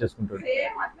కటింగ్ మార్చేసుకుంటాడు.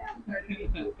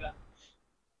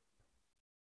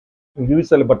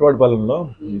 చూపిస్తాను బట్వాడిపాలెంలో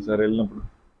ఈసారి వెళ్ళినప్పుడు.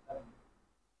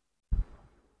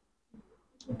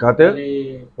 కాకపోతే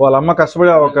వాళ్ళ అమ్మ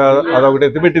కష్టపడి అదొకటి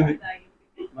ఎత్తిపెట్టింది.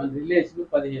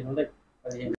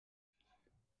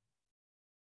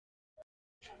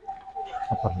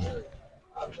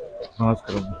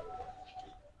 నమస్కారం.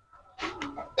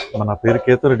 మన పేరు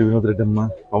కేతరెడ్డి వినోద్ రెడ్డి అమ్మ.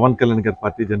 పవన్ కళ్యాణ్ గారి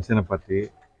పార్టీ జనసేన పార్టీ.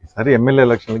 ఈసారి ఎమ్మెల్యే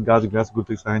ఎలక్షన్ గాజు గ్లాస్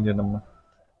గుర్తుకి సాయం చేయండి అమ్మా.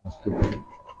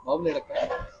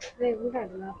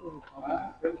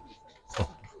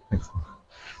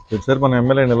 ఒకసారి మనం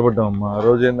ఎమ్మెల్యే నిలబడ్డామమ్మా. ఆ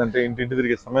రోజు ఏంటంటే ఇంటింటి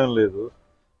తిరిగే సమయం లేదు,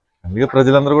 అందుకే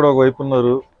ప్రజలందరూ కూడా ఒకవైపు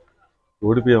ఉన్నారు.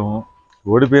 ఓడిపోయాము.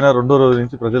 ఓడిపోయినా రెండో రోజు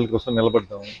నుంచి ప్రజల కోసం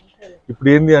నిలబడ్డాము. ఇప్పుడు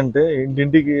ఏంది అంటే,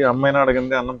 ఇంటింటికి అమ్మాయిని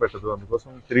అడగండి అన్నం పెట్టదు, అందుకోసం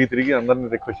తిరిగి తిరిగి అందరినీ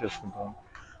రిక్వెస్ట్ చేసుకుంటాం.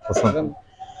 వస్తాం.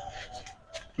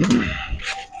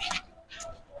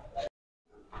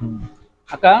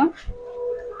 అక్క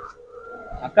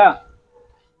అక్క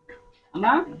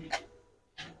అన్నా,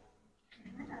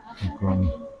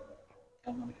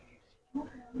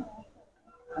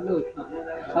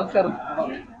 నమస్కారం.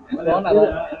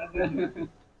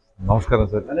 నమస్కారం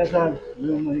సార్. అదే sir.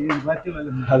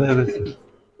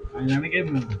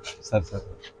 Sir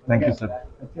thank you sir.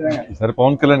 ఈసారి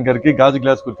పవన్ కళ్యాణ్ గారికి గాజు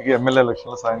గ్లాస్ గుర్తుకి ఎమ్మెల్యే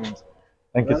ఎలక్షన్లో సాయం చేయండి.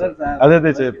 Thank you sir.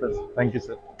 అదే చెప్పారు. Thank you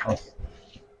sir.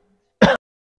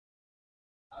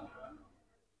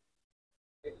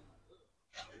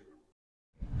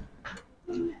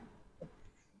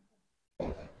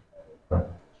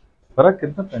 फर्क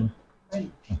कितना पेन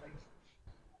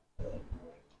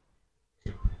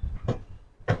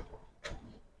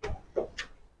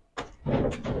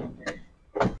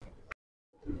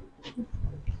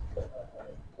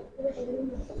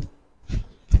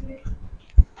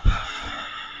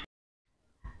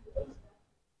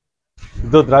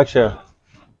ఇదో ద్రాక్ష.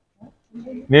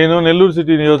 నేను నెల్లూరు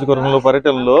సిటీ నియోజకవర్గంలో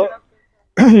పర్యటనలో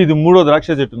ఇది మూడో ద్రాక్ష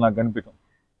చెట్టు నాకు కనిపించడం.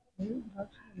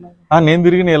 నేను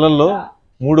తిరిగిన ఇళ్లలో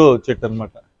మూడో చెట్టు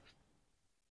అనమాట.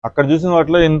 అక్కడ చూసిన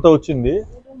వాటిలో ఎంత వచ్చింది,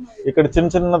 ఇక్కడ చిన్న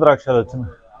చిన్న ద్రాక్షలు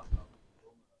వచ్చినాయి.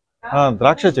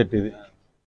 ద్రాక్ష చెట్టు ఇది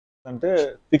అంటే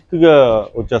థిక్గా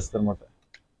వచ్చేస్తుంది అనమాట.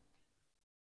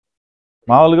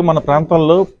 మామూలుగా మన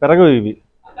ప్రాంతంలో పెరగవు ఇవి.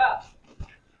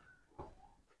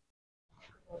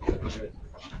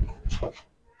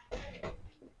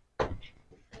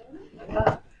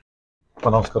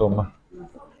 నమస్కారం అమ్మా.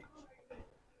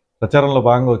 ప్రచారంలో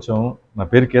భాగంగా వచ్చాము. నా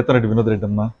పేరు కేతరెడ్డి వినోద్ రెడ్డి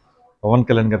అమ్మ, పవన్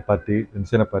కళ్యాణ్ గారి పార్టీ,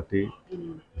 జనసేన పార్టీ.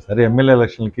 సరే ఎమ్మెల్యే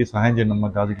ఎలక్షన్లకి సహాయం చేయండి అమ్మా,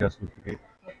 గాజు గ్లాస్ గుర్తుకి.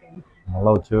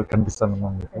 మళ్ళా వచ్చి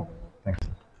కనిపిస్తానమ్మా మీకు. థ్యాంక్స్.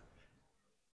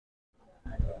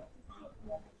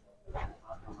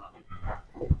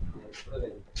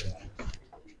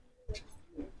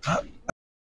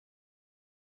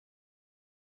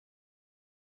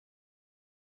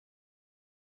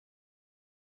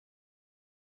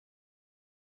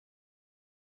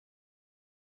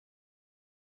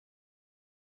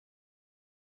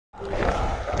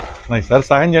 ఈసారి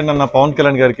సహాయం చేయండి అన్న పవన్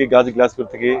కళ్యాణ్ గారికి, గాజు గ్లాస్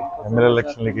గుర్తుకి, ఎమ్మెల్యే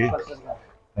ఎలక్షన్లకి.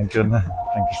 థ్యాంక్ యూ అన్న,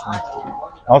 థ్యాంక్ యూ సో మచ్.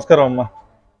 నమస్కారం అమ్మా.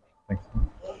 థ్యాంక్స్.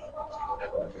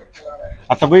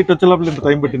 అట్లా బయట వచ్చే లోపల ఇంత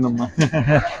టైం పట్టిందమ్మా.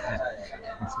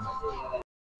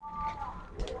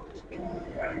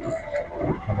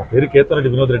 నా పేరు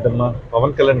కేతరెడ్డి వినోద్ రెడ్డి అమ్మ,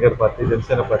 పవన్ కళ్యాణ్ గారి పార్టీ,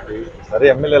 జనసేన పార్టీ. సరే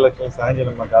ఎమ్మెల్యే ఎలక్షన్ సహాయం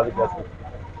చేయండి అమ్మా, గాజు గ్లాస్ గుర్తుకి.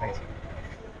 థ్యాంక్స్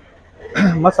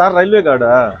అమ్మా. Sir railway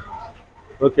గాడా?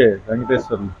 ఓకే,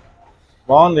 వెంకటేశ్వర్లు.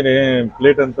 బాగుంది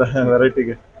ప్లేట్ అంతా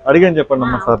వెరైటీగా. అడిగాను చెప్పండి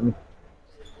అమ్మా సార్ని.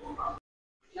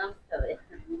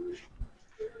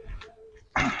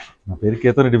 నా పేరు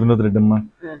కేతరెడ్డి వినోద్ రెడ్డి అమ్మ,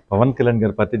 పవన్ కళ్యాణ్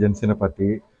గారి పార్టీ, జనసేన పార్టీ.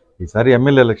 ఈసారి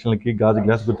ఎమ్మెల్యే ఎలక్షన్లకి గాజు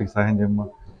గ్లాస్ గుర్తుకి సహాయం చేయమ్మా.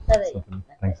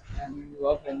 థ్యాంక్స్.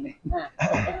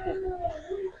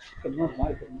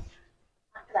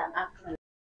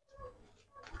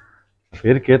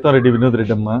 పేరు కేతరెడ్డి వినోద్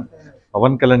రెడ్డి అమ్మ,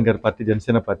 పవన్ కళ్యాణ్ గారి పార్టీ,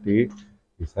 జనసేన పార్టీ.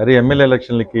 ఈసారి ఎమ్మెల్యే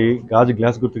ఎలక్షన్లకి గాజు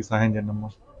గ్లాస్ గుర్తుకి సహాయం చేయండి అమ్మా.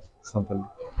 సంతల్లి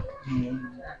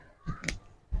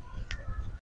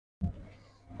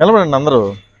నిలబడండి అందరూ,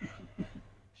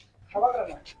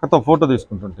 కొత్త ఫోటో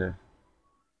తీసుకుంటుంటే.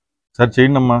 సార్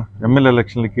చేయండి అమ్మా, ఎమ్మెల్యే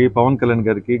ఎలక్షన్లకి పవన్ కళ్యాణ్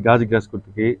గారికి గాజు గ్లాస్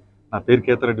గుర్తుకి. నా పేరు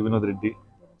కేతరెడ్డి వినోద్ రెడ్డి.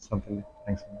 సంతల్లి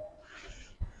థ్యాంక్స్ అమ్మా.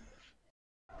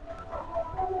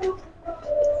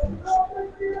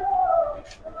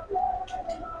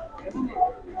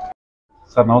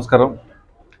 సార్ నమస్కారం.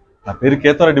 నా పేరు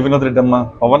కేతరెడ్డి వినోద్ రెడ్డి అమ్మ,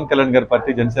 పవన్ కళ్యాణ్ గారి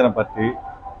పార్టీ, జనసేన పార్టీ.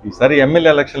 ఈసారి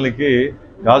ఎమ్మెల్యే ఎలక్షన్లకి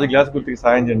గాజు గ్లాస్ గుర్తుకి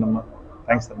సాయం చేయండి అమ్మా.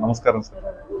 Thanks sir. నమస్కారం సార్.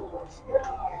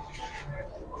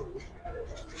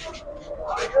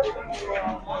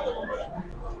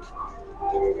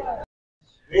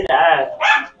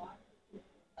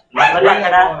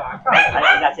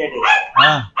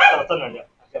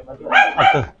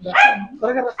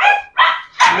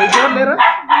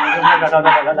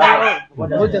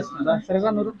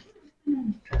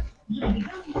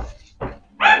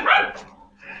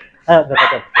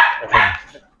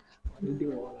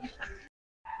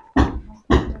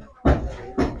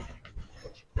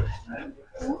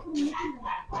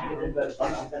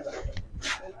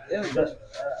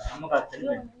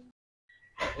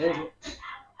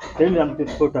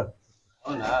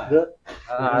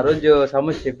 ఆ రోజు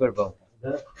సమస్య చెప్పాడు బాబు,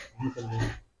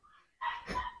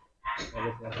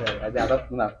 అది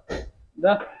అడుగుతున్నా.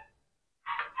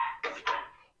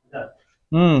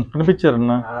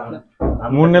 కనిపించారన్నా.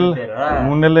 3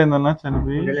 నెలలు అయిందన్నా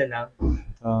చనిపోయి.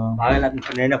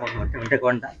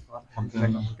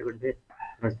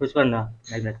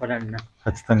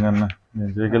 ఖచ్చితంగా అన్న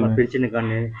నేను చేయగలను.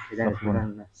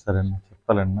 సరే అన్న,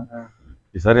 చెప్పాలన్నా.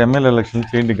 ఈసారి ఎమ్మెల్యే ఎలక్షన్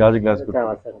చేయండి, గాజు గ్లాస్ గుర్తు.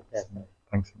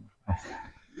 థ్యాంక్స్ అమ్మా.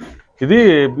 ఇది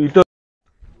ఇటు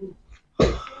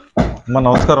అమ్మా.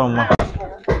 నమస్కారం అమ్మా.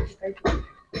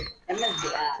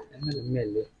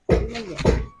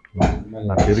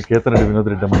 నా పేరు కేతరెడ్డి వినోద్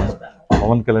రెడ్డి అమ్మ,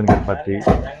 పవన్ కళ్యాణ్ గారి పార్టీ.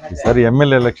 ఈసారి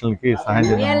ఎమ్మెల్యే ఎలక్షన్లకి సహాయం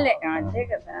చేయండి.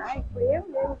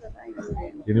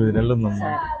 8 నెలలు ఉందమ్మా.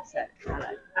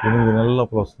 8 నెలల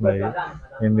లోపల వస్తున్నాయి.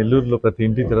 నేను నెల్లూరులో ప్రతి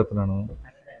ఇంటికి తిరుగుతున్నాను.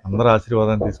 అందరూ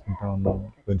ఆశీర్వాదాన్ని తీసుకుంటా ఉన్నాం.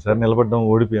 కొన్నిసారి నిలబడ్డాం,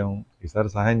 ఓడిపోయాము. ఈసారి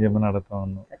సహాయం చేయమని అడుగుతా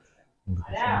ఉన్నాం.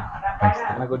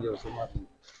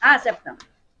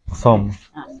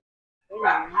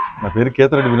 నా పేరు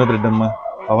కేతరెడ్డి వినోద్ రెడ్డి అమ్మ,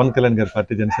 పవన్ కళ్యాణ్ గారి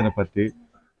పార్టీ, జనసేన పార్టీ.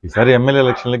 ఈసారి ఎమ్మెల్యే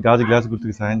ఎలక్షన్లకి గాజు గ్లాస్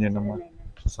గుర్తుకి సహాయం చేయండి అమ్మా.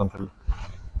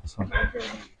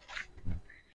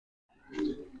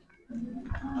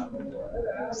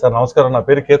 సార్ నమస్కారం. నా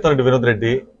పేరు కేతరెడ్డి వినోద్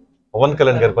రెడ్డి, పవన్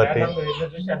కళ్యాణ్ గారి పార్టీ.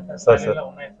 సార్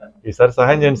ఈసారి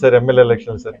సహాయం చేయండి సార్, ఎమ్మెల్యే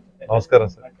ఎలక్షన్ సార్. నమస్కారం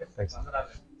sir. Thanks.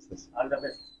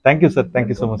 Thank you sir. Thank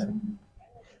you so much sir.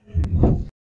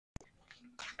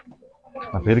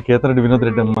 నా పేరు కేతరెడ్డి వినోద్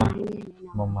రెడ్డి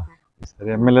అమ్మా. ఈసారి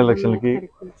ఎమ్మెల్యే ఎలక్షన్లకి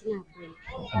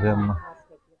అదే అమ్మా.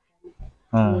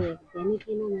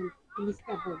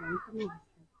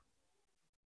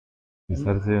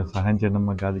 ఈసారి సహాయం చేయండి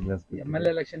అమ్మా, గాజు గ్లాస్. ఎమ్మెల్యే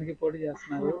ఎలక్షన్ కి పోటీ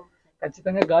చేస్తున్నారు,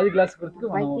 ఖచ్చితంగా గాజు గ్లాస్ గుర్తుకు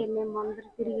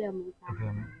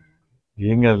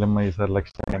ఏం కాదులేమ్మా. ఈసారి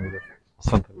లక్ష్యం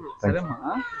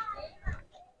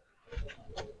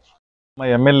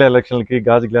ఎమ్మెల్యే ఎలక్షన్లకి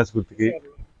గాజు గ్లాస్ గుర్తుకి.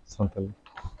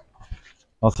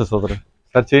 నమస్తే సోదరు.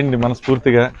 సార్ చేయండి,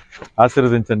 మనస్ఫూర్తిగా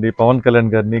ఆశీర్వదించండి పవన్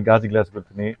కళ్యాణ్ గారిని, గాజు గ్లాస్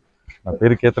గుర్తుని. నా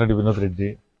పేరు కేతరెడ్డి వినోద్ రెడ్డి.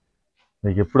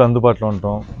 మీకు ఎప్పుడు అందుబాటులో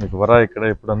ఉంటాం. మీకు వరా ఇక్కడ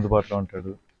ఎప్పుడు అందుబాటులో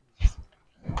ఉంటాడు.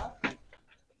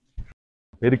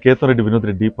 పేరు కేతరెడ్డి వినోద్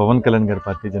రెడ్డి, పవన్ కళ్యాణ్ గారి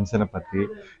పార్టీ, జనసేన పార్టీ.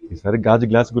 ఈసారి గాజు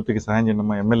గ్లాస్ గుర్తుకి సాయం చేయండి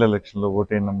అమ్మా. ఎమ్మెల్యే ఎలక్షన్లో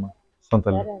ఓటేయండి సొంత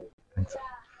థ్యాంక్స్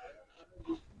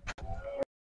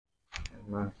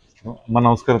అమ్మా.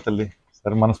 నమస్కారం తల్లి.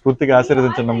 సరే మనస్ఫూర్తిగా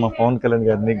ఆశీర్వదించండి అమ్మా పవన్ కళ్యాణ్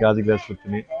గారిని, గాజు గ్లాస్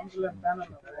గుర్తుని.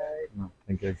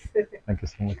 Thank you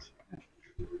so much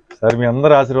sir. మీ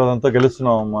అందరి ఆశీర్వాదంతో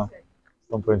గెలుస్తున్నాం అమ్మా.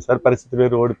 పోయినసారి పరిస్థితి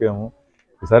వేరు, ఓడిపోయాము.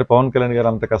 ఈసారి పవన్ కళ్యాణ్ గారు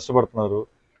అంత కష్టపడుతున్నారు.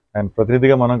 ఆయన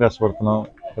ప్రతినిధిగా మనం కష్టపడుతున్నాం.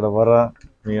 ఇక్కడ వర,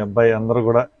 మీ అబ్బాయి అందరూ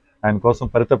కూడా ఆయన కోసం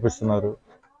పరితపిస్తున్నారు.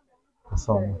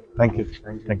 Thank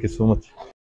you so much.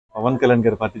 Pawan Kalyan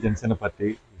గారి పార్టీ, జనసేన పార్టీ.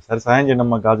 ఈసారి సాయం చేయండి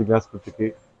అమ్మా గాజు గ్లాస్ గుర్తుకి,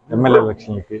 ఎమ్మెల్యే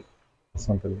ఎలక్షన్లకి.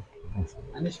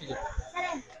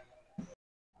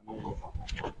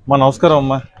 అమ్మా నమస్కారం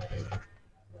అమ్మా.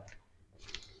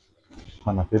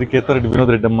 నా పేరు కేతరెడ్డి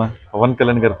వినోద్ రెడ్డి అమ్మా, పవన్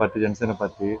కళ్యాణ్ గారి పార్టీ, జనసేన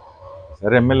పార్టీ.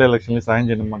 సరే ఎమ్మెల్యే ఎలక్షన్లు సాయం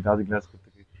చేయండి అమ్మా గాజు గ్లాస్ గుర్తుకి.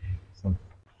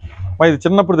 ఇది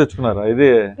చిన్నప్పుడు తెచ్చుకున్నారా? ఇది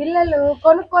పిల్లలు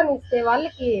కొనుక్కొని ఇస్తే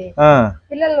వాళ్ళకి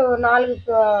పిల్లలు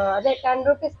 4 అదే 10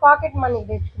 రూపీస్ పాకెట్ మనీ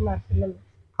తెచ్చుకున్నారు పిల్లలు.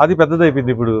 అది పెద్దది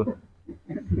అయిపోయింది ఇప్పుడు,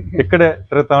 ఇక్కడే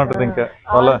తిరుగుతా ఉంటది. ఇంకా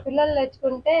వాళ్ళ పిల్లలు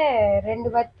తెచ్చుకుంటే 2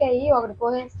 బతికాయి, ఒకటి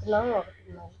కోసేస్తున్నాం,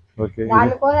 ఒకటి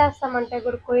దాన్ని కోసేస్తామంటే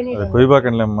కూడా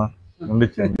కొయ్యబాకండి అమ్మా,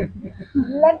 ఉండిచ్చేయండి.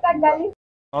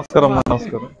 నమస్కారం అమ్మా.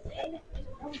 నమస్కారం.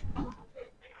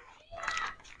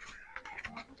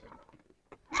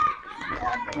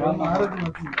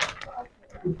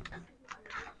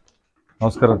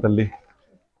 నమస్కారం తల్లి.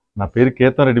 నా పేరు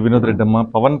కేతరెడ్డి వినోద్ రెడ్డి అమ్మా,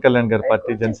 పవన్ కళ్యాణ్ గారి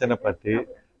పార్టీ, జనసేన పార్టీ.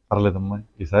 పర్లేదమ్మా,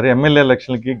 ఈసారి ఎమ్మెల్యే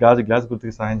ఎలక్షన్లకి గాజు గ్లాస్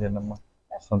గుర్తుకి సహాయం చేయండి అమ్మా.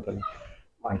 తల్లి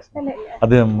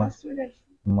అదే అమ్మా.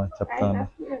 అమ్మా చెప్తాను.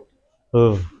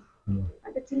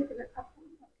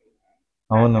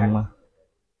 అవునమ్మా,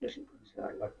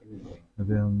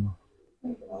 అదే అమ్మా.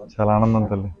 చాలా ఆనందం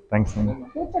తల్లి. థ్యాంక్స్ అమ్మా.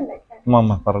 అమ్మా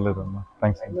అమ్మా పర్లేదమ్మా,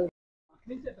 థ్యాంక్స్ అమ్మా.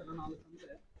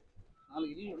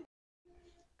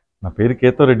 నా పేరు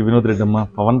కేతరెడ్డి వినోద్ రెడ్డి అమ్మా,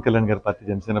 పవన్ కళ్యాణ్ గారి పార్టీ,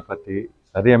 జనసేన పార్టీ.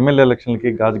 సరే ఎమ్మెల్యే ఎలక్షన్లకి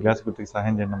గాజు గ్లాస్ గుర్తుకి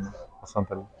సహాయం చేయండి అమ్మా. వస్తాం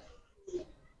తల్లి.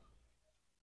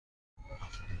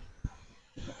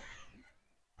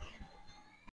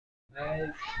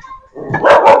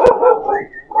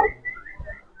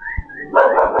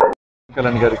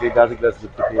 కళ్యాణ్ గారికి గాజు గ్లాస్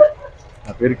గుర్తుకి.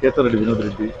 నా పేరు కేతరెడ్డి వినోద్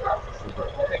రెడ్డి.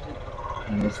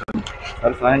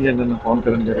 సరే సాయం చేయండి అన్న పవన్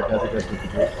కళ్యాణ్ గారికి గాజు గ్లాస్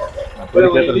గుర్తుకి. నా పేరు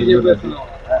కేతరెడ్డి వినోద్ రెడ్డి.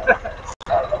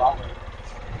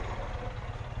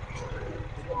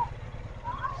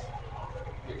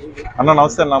 అన్న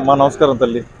నమస్తే అన్న. అమ్మా నమస్కారం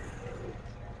తల్లి.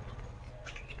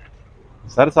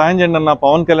 సరే సాయం చేయండి అన్న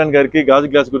పవన్ కళ్యాణ్ గారికి గాజు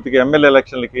గ్లాస్ గుర్తుకి, ఎమ్మెల్యే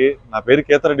ఎలక్షన్లకి. నా పేరు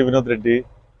కేతరెడ్డి వినోద్ రెడ్డి.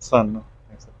 అన్న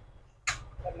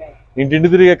ఇంటింటి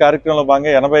తిరిగే కార్యక్రమంలో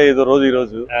భాగంగా 85వ రోజు ఈ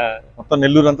రోజు. మొత్తం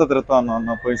నెల్లూరు అంతా తిరుగుతా ఉన్నాం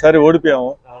అన్న. పోయినసారి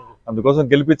ఓడిపోయాము, అందుకోసం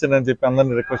గెలిపించండి అని చెప్పి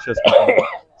అందరినీ రిక్వెస్ట్ చేసుకుంటాను.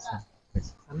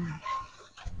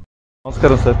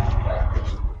 నమస్కారం సార్.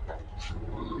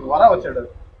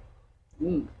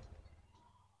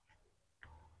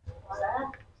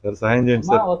 సార్ సాయం చేయండి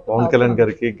సార్ పవన్ కళ్యాణ్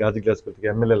గారికి గాజు గ్లాస్ గుర్తుకి,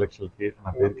 ఎమ్మెల్యే ఎలక్షన్లకి. నా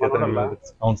పేరు కేతరెడ్డి.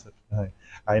 అవును సార్,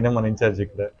 ఆయనే మన ఇన్ఛార్జ్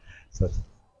ఇక్కడ సార్.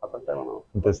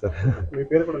 అంతే సార్. మీ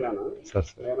పేరు కూడా సార్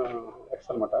నేను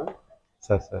అనమాట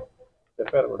సార్ సార్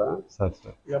చెప్పారు కూడా సార్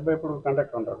సార్. ఈ అబ్బాయి ఇప్పుడు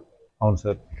కాంటాక్ట్ ఉంటాడు. అవును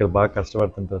సార్, ఇక్కడ బాగా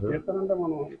కష్టపడుతుంటారు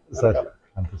సార్.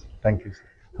 అంతే సార్. Thank you sir.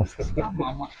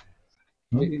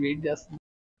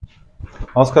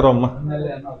 నమస్కారం అమ్మా.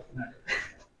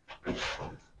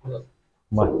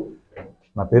 అమ్మా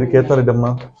నా పేరు కేతరెడ్డి అమ్మా.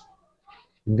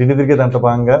 ఇంటింటి తిరిగే దాంట్లో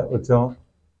భాగంగా వచ్చాము.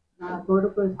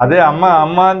 అదే అమ్మ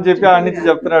అమ్మ అని చెప్పి ఆ నుంచి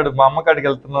చెప్తున్నాడు, మా అమ్మ కాడికి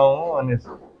వెళ్తున్నాము అనేసి.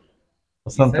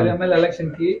 ఎమ్మెల్యే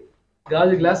ఎలక్షన్ కి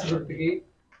గాజు గ్లాస్ గుర్తుకి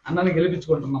అన్నాన్ని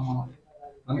గెలిపించుకుంటున్నాం మనం.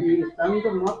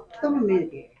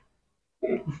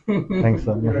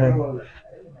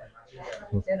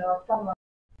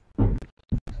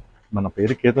 మన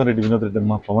పేరు కేతరెడ్డి వినోద్ రెడ్డి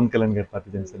అమ్మా, పవన్ కళ్యాణ్ గారి పార్టీ,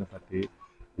 జనసేన పార్టీ.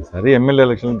 ఈసారి ఎమ్మెల్యే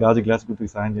ఎలక్షన్ గాజు గ్లాస్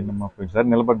గుర్తుకి సాయం చేయండి అమ్మా. పోయినసారి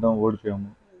నిలబడ్డాము, ఓడిపోయాము.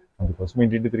 అందుకోసం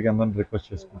ఇంటింటి తిరిగి అందరిని రిక్వెస్ట్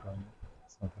చేసుకుంటాము.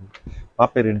 పాప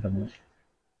పేరు ఏంటమ్మా?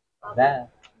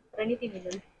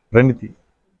 ప్రణితి.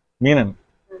 మీనండి.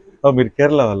 మీరు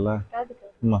కేరళ వల్ల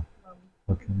అమ్మా?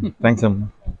 ఓకే థ్యాంక్స్ అమ్మా.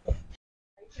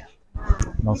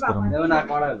 నమస్కారం.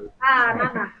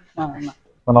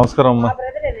 నమస్కారం అమ్మా.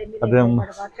 అదే అమ్మా.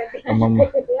 అమ్మమ్మ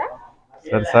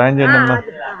సరే సాయం చేయండి అమ్మా.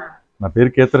 నా పేరు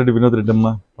కేతరెడ్డి వినోద్ రెడ్డి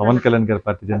అమ్మా, పవన్ కళ్యాణ్ గారి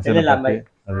పార్టీ, జనసేన పార్టీ.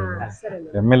 అదే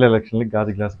ఎమ్మెల్యే ఎలక్షన్లకి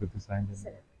గాజు గ్లాస్ గుర్తుకి సాయం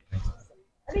చేయండి.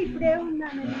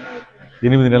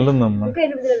 8 నెలలు ఉందమ్మా.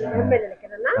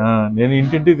 నేను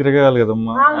ఇంటింటికి తిరగాలి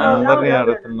కదమ్మా, అందరినీ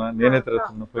ఆడుతున్నా, నేనే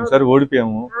తిరుగుతున్నా. పోయినసారి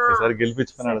ఓడిపోయాము, ఈసారి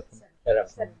గెలిపించుకొని ఆడుతున్నా.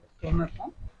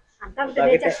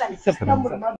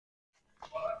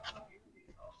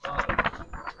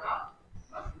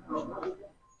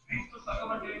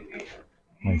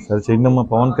 ఈసారి చేయండమ్మా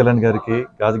పవన్ కళ్యాణ్ గారికి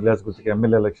గాజు గ్లాస్ గుర్తుకి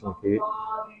ఎమ్మెల్యే ఎలక్షన్కి.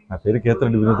 నా పేరు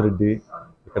కేతరెడ్డి వినోద్ రెడ్డి,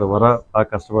 ఇక్కడ బాగా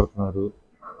కష్టపడుతున్నారు.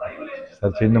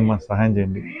 సరే చేయండమ్మా, సహాయం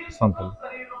చేయండి. సంతలు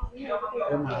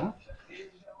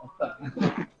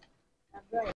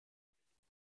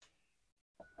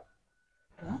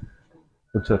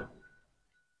కూర్చోరు.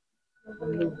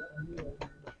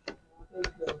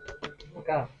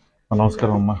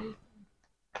 నమస్కారం అమ్మా.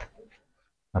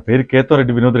 నా పేరు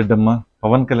కేతరెడ్డి వినోద్ రెడ్డి అమ్మా,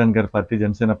 పవన్ కళ్యాణ్ గారి పార్టీ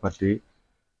జనసేన పార్టీ.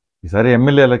 ఈసారి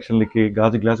ఎమ్మెల్యే ఎలక్షన్లకి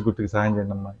గాజు గ్లాస్ గుర్తుకి సహాయం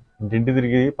చేయండి అమ్మా. ఇంటింటి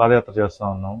తిరిగి పాదయాత్ర చేస్తా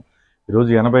ఉన్నాం. ఈరోజు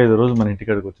 85వ రోజు మన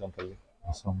ఇంటికాడికి వచ్చాం తల్లి.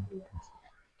 వస్తాం.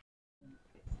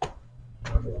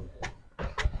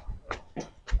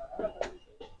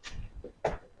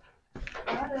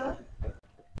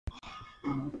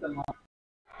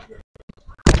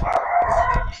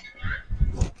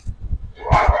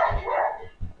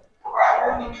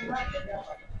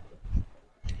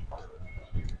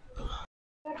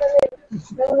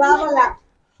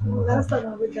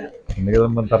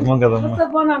 కదమ్మా, ధర్మం కదమ్మా.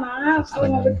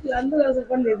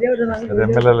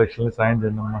 ఎమ్మెల్యే ఎలక్షన్ సాయం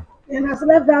చేయండి అమ్మా.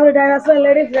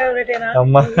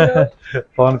 అమ్మా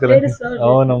పవన్ కళ్యాణ్,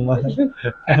 అవునమ్మా.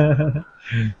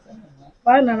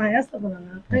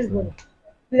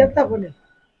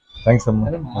 థ్యాంక్స్ అమ్మా.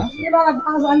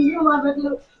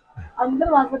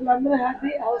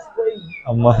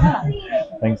 అమ్మా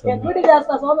థ్యాంక్స్ అమ్మా.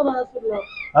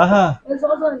 ఆహా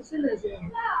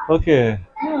ఓకే.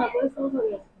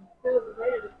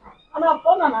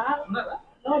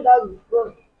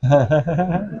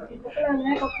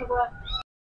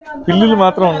 పిల్లులు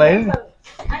మాత్రం ఉన్నాయి.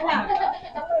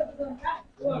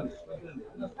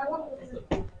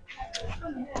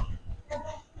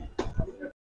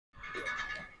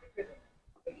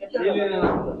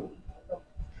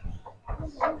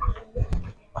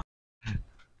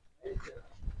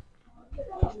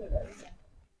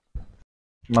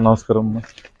 నమస్కారం అమ్మా.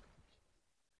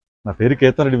 నా పేరు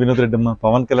కేతరెడ్డి వినోద్ రెడ్డి అమ్మా,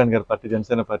 పవన్ కళ్యాణ్ గారి పార్టీ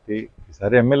జనసేన పార్టీ.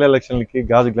 ఈసారి ఎమ్మెల్యే ఎలక్షన్లకి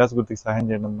గాజు గ్లాస్ గుర్తుకి సహాయం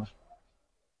చేయండి అమ్మా.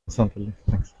 వస్తాం తల్లి.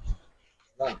 థ్యాంక్స్.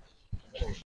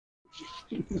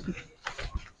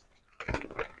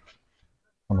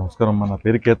 నమస్కారం అమ్మా. నా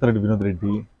పేరు కేతరెడ్డి వినోద్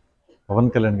రెడ్డి,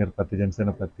 పవన్ కళ్యాణ్ గారి పార్టీ జనసేన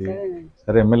పార్టీ.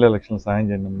 సరే ఎమ్మెల్యే ఎలక్షన్ సహాయం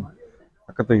చేయండి అమ్మా.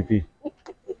 అక్కతో ఇది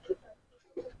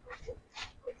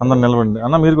అందరు నిలబడండి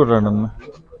అన్న, మీరు కూడా రండి అన్న.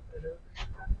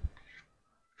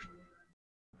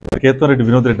 కేతరెడ్డి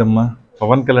వినోద్ రెడ్డి అమ్మ,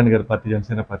 పవన్ కళ్యాణ్ గారి పార్టీ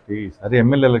జనసేన పార్టీ. ఈసారి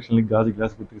ఎమ్మెల్యే ఎలక్షన్కి గాజు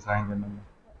గ్లాస్ గుర్తుకి సహాయం చేయండి అమ్మా.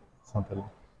 సంతలు.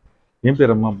 ఏం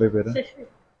పేరమ్మా అబ్బాయి పేరు?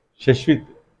 శశ్విత్.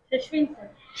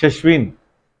 Shashwin.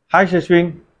 Hi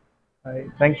Shashwin. Hi,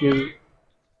 thank you.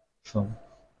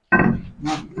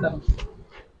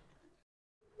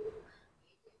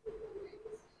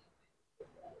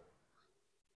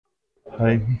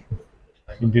 Hi.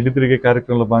 ఇంటింటి తిరిగే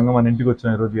కార్యక్రమంలో భాగంగా మన ఇంటికి వచ్చాం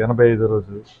ఈరోజు 85వ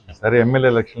రోజు. సరే ఎమ్మెల్యే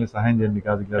ఎలక్షన్ సహాయం చేయండి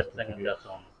గాజు glass.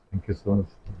 Thank you so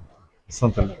much.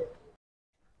 వస్తాం తల్లి.